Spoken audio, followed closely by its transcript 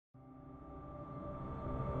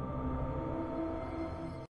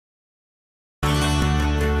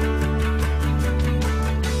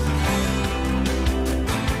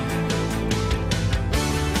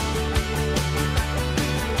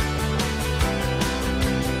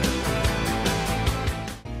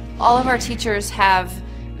All of our teachers have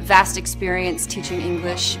vast experience teaching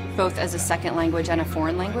English, both as a second language and a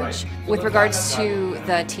foreign language. With regards to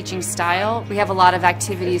the teaching style, we have a lot of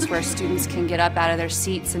activities where students can get up out of their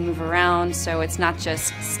seats and move around, so it's not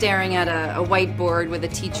just staring at a whiteboard with a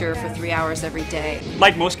teacher for 3 hours every day.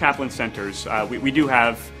 Like most Kaplan centers, we do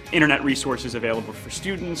have internet resources available for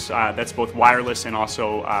students. That's both wireless and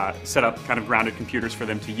also set up kind of grounded computers for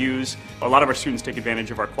them to use. A lot of our students take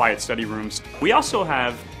advantage of our quiet study rooms. We also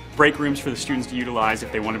have break rooms for the students to utilize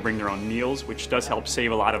if they want to bring their own meals, which does help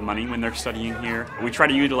save a lot of money when they're studying here. We try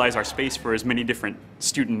to utilize our space for as many different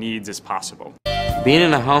student needs as possible. Being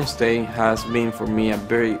in a homestay has been for me a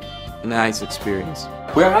very nice experience.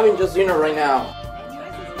 We're having just dinner right now.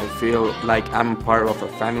 I feel like I'm part of a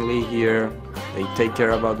family here. They take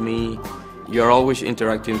care about me. You're always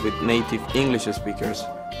interacting with native English speakers,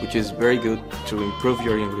 which is very good to improve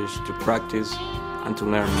your English, to practice, and to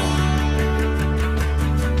learn more.